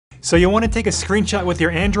So you want to take a screenshot with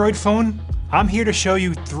your Android phone? I'm here to show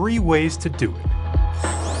you 3 ways to do it.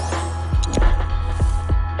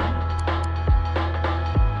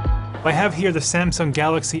 I have here the Samsung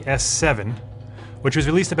Galaxy S7, which was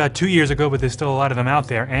released about 2 years ago, but there's still a lot of them out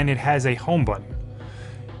there, and it has a home button.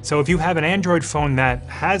 So if you have an Android phone that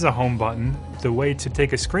has a home button, the way to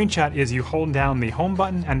take a screenshot is you hold down the home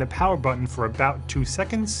button and the power button for about 2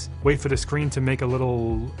 seconds, wait for the screen to make a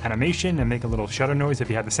little animation and make a little shutter noise if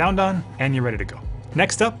you have the sound on, and you're ready to go.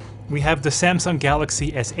 Next up, we have the Samsung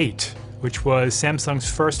Galaxy S8, which was Samsung's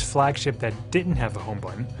first flagship that didn't have a home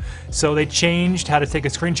button. So they changed how to take a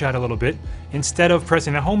screenshot a little bit. Instead of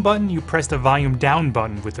pressing the home button, you press the volume down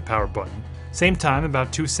button with the power button. Same time,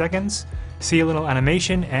 about 2 seconds, see a little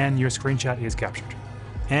animation, and your screenshot is captured.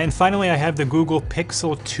 And finally, I have the Google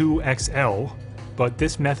Pixel 2 XL, but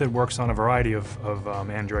this method works on a variety of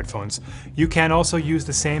Android phones. You can also use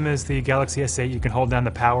the same as the Galaxy S8. You can hold down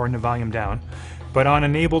the power and the volume down. But on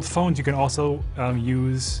enabled phones, you can also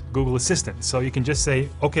use Google Assistant. So you can just say,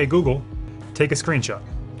 "Okay, Google, take a screenshot."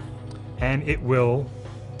 And it will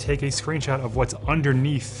take a screenshot of what's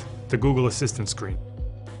underneath the Google Assistant screen.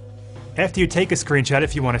 After you take a screenshot,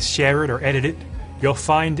 if you want to share it or edit it, you'll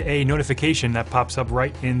find a notification that pops up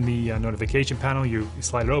right in the notification panel. You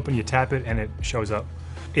slide it open, you tap it, and it shows up.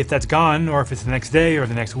 If that's gone, or if it's the next day or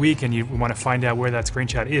the next week and you want to find out where that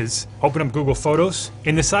screenshot is, open up Google Photos.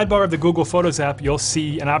 In the sidebar of the Google Photos app, you'll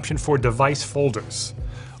see an option for device folders.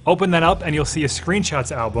 Open that up and you'll see a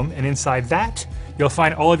screenshots album, and inside that, you'll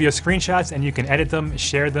find all of your screenshots, and you can edit them,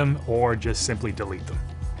 share them, or just simply delete them.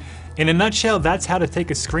 In a nutshell, that's how to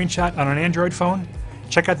take a screenshot on an Android phone.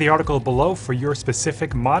 Check out the article below for your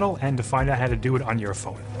specific model and to find out how to do it on your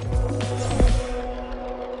phone.